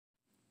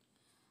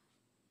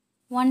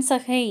Once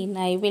again,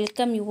 I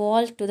welcome you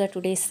all to the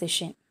today's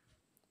session.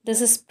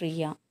 This is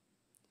Priya.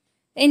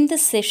 In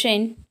this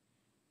session,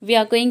 we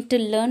are going to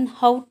learn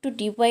how to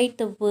divide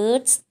the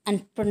words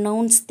and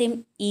pronounce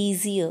them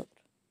easier.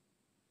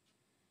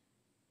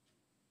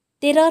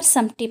 There are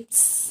some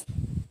tips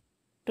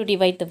to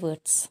divide the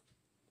words.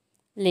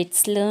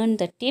 Let's learn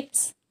the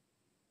tips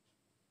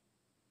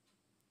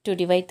to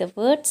divide the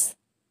words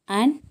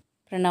and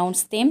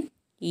pronounce them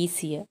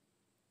easier.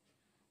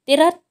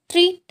 There are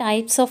three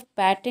types of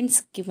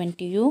patterns given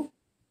to you.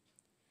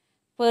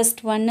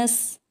 First one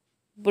is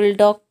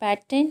Bulldog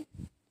pattern.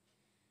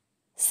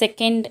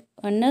 Second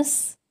one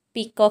is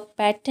Peacock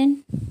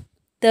pattern.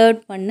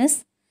 Third one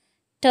is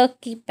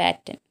Turkey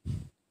pattern.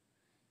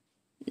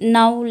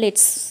 Now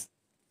let's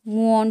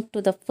move on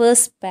to the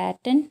first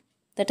pattern,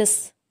 that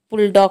is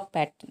Bulldog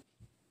pattern.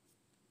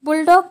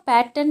 Bulldog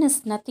pattern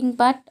is nothing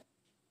but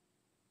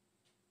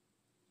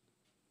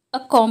a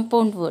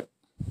compound word.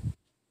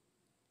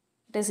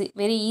 It is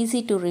very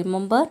easy to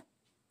remember.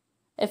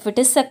 If it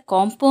is a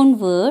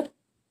compound word,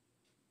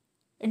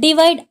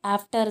 divide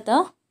after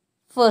the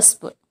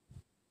first word.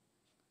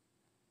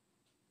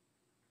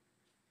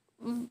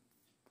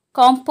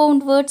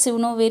 Compound words you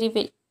know very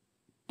well.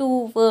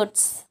 Two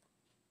words.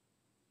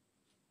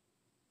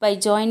 By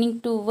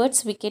joining two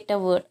words, we get a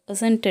word,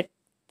 isn't it?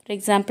 For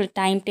example,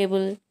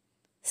 timetable,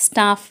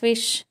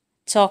 starfish,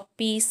 chalk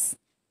piece,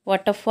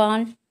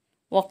 waterfall,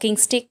 walking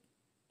stick,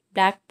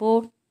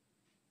 blackboard,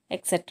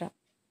 etc.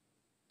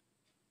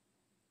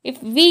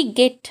 If we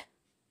get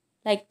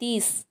like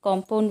these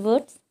compound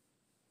words,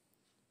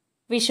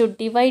 we should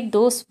divide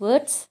those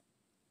words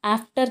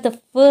after the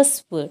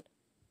first word.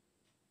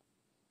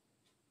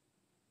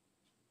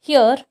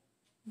 Here,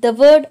 the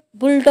word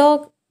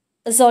bulldog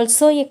is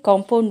also a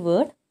compound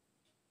word.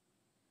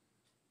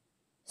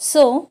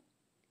 So,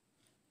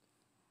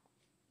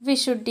 we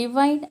should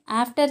divide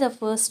after the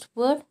first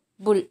word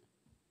bull.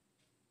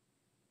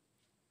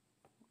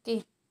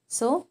 Okay,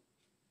 so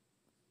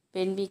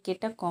when we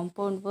get a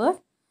compound word,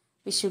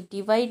 we should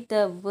divide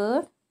the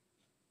word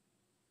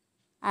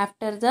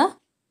after the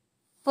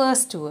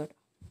first word.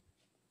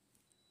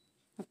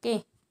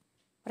 Okay,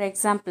 for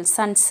example,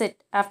 sunset,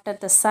 after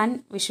the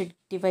sun, we should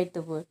divide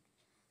the word.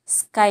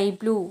 Sky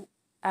blue,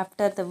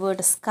 after the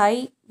word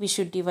sky, we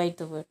should divide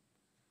the word.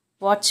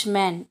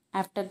 Watchman,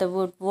 after the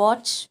word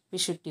watch, we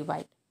should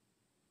divide.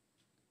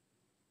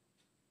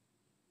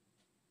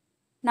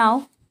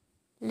 Now,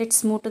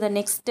 let's move to the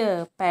next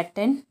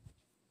pattern,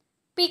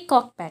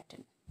 Peacock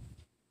pattern.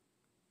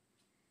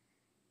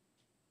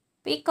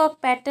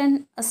 Peacock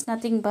pattern is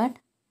nothing but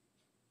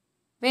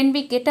when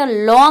we get a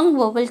long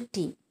vowel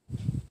team.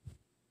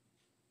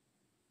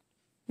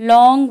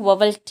 Long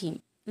vowel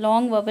team.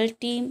 Long vowel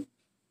team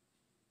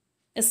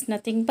is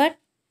nothing but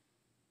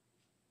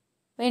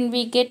when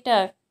we get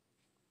a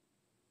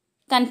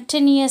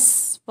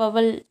continuous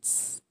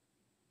vowels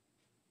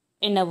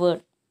in a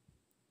word.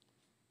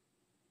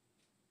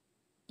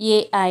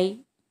 A-I,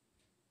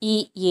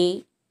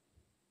 E-A,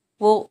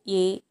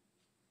 O-A,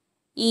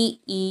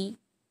 E-E,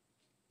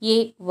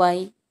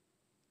 A-Y,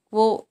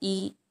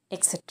 O-E,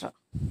 etc.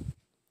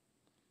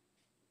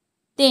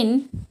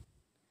 Then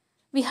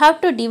we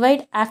have to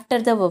divide after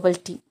the vowel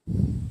team.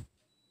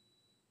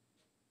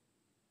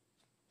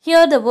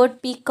 Here the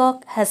word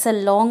peacock has a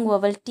long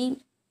vowel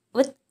team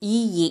with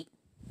E-A.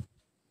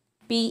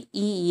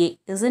 P-E-A,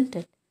 isn't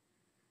it?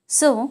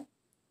 So,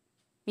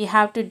 we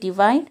have to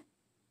divide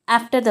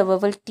after the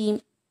vowel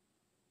team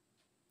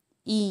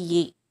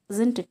E-A,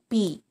 isn't it?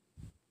 P.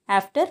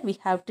 After we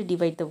have to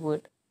divide the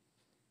word.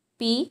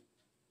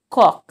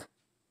 Peacock.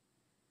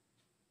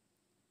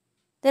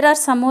 There are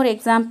some more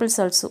examples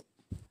also.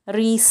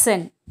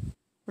 Reason.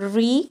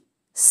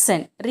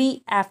 Reason.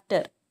 Re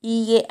after.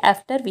 E-A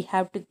after we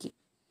have to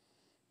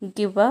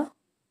give a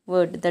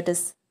word, that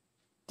is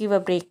give a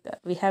break.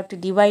 We have to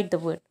divide the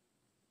word.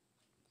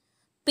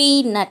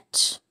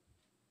 Peanut.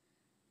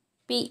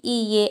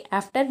 P-E-A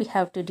after we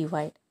have to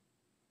divide.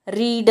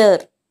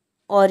 Reader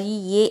or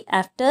E-A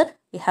after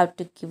we have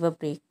to give a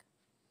break.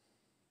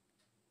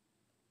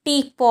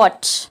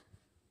 Teapot.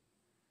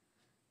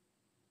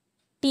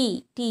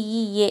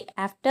 T-E-A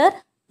after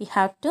we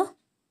have to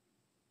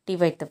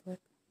divide the word.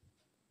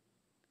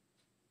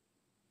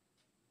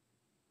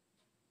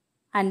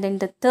 And then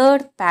the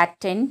third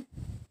pattern,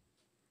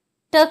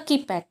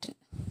 Turkey pattern.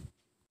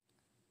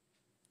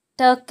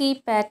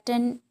 Turkey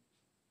pattern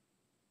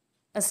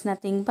is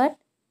nothing but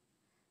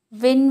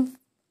when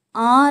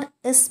R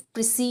is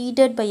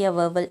preceded by a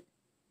vowel.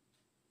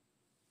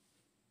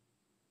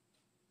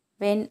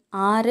 When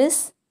R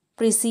is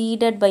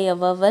preceded by a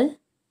vowel,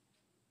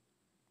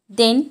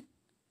 then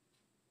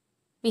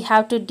we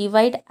have to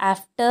divide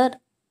after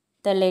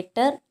the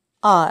letter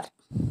R.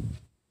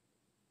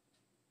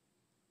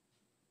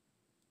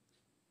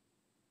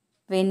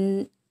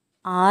 When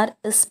R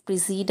is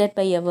preceded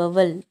by a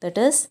vowel, that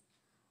is,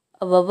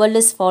 a vowel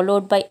is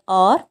followed by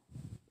R,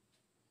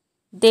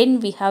 then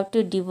we have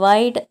to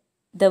divide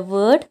the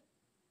word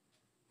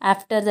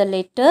after the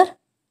letter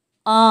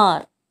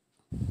R.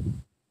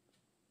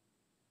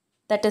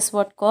 That is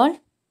what called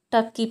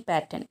turkey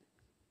pattern.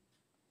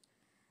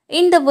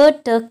 In the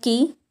word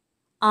turkey,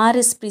 R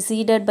is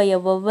preceded by a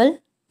vowel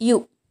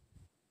U.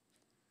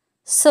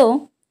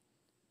 So,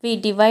 we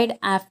divide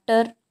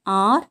after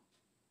R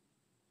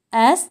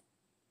as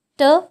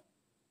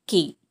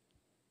turkey.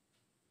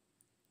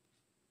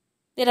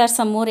 There are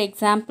some more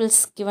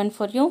examples given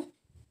for you.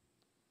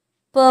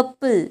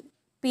 Purple,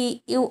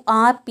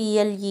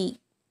 P-U-R-P-L-E.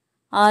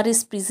 R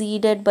is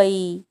preceded by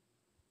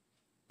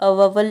a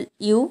vowel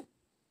U.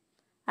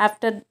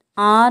 After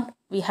R,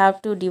 we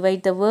have to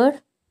divide the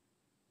word.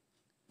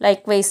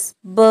 Likewise,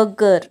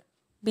 burger,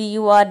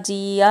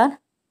 B-U-R-G-E-R.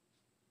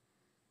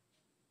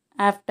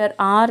 After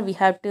R, we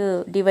have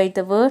to divide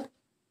the word.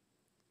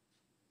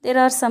 There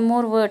are some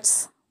more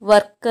words.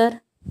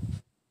 Worker,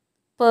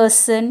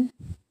 person,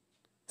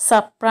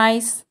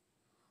 surprise.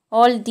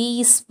 All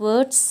these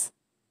words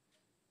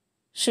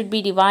should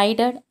be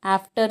divided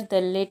after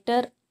the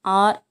letter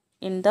R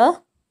in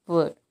the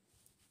word.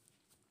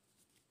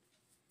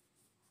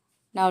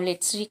 Now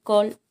let's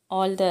recall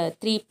all the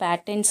three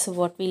patterns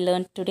what we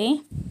learned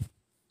today.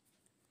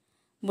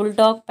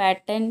 Bulldog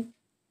pattern,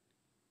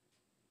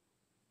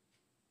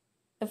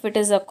 if it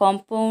is a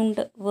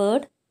compound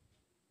word,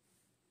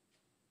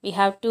 we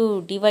have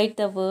to divide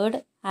the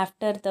word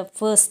after the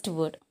first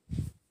word.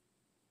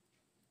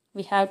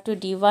 We have to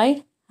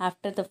divide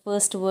after the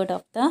first word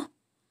of the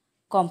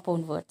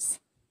compound words.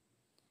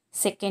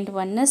 Second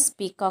one is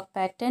peacock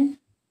pattern.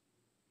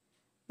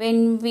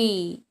 When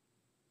we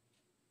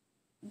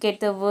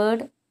get the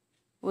word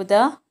with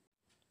a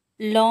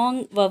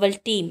long vowel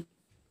team,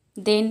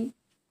 then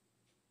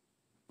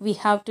we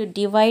have to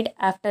divide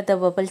after the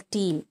vowel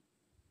team.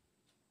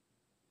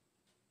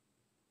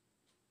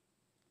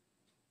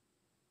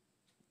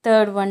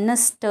 Third one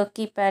is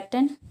turkey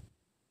pattern.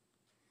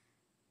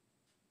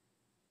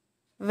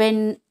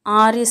 When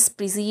R is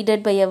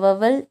preceded by a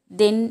vowel,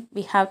 then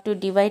we have to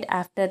divide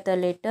after the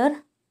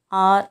letter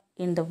R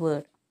in the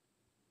word.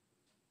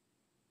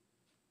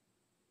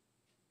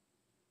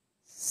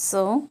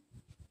 So,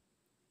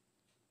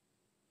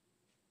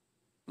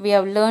 we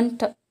have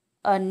learnt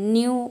a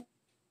new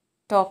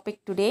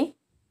topic today.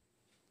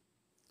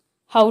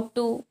 How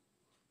to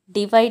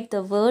divide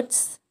the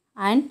words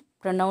and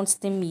pronounce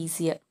them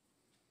easier.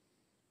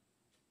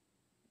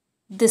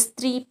 These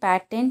three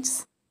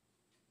patterns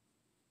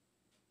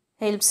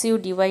helps you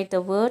divide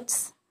the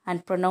words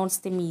and pronounce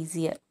them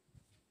easier.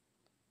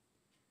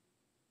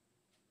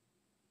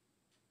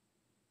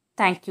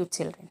 Thank you,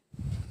 children.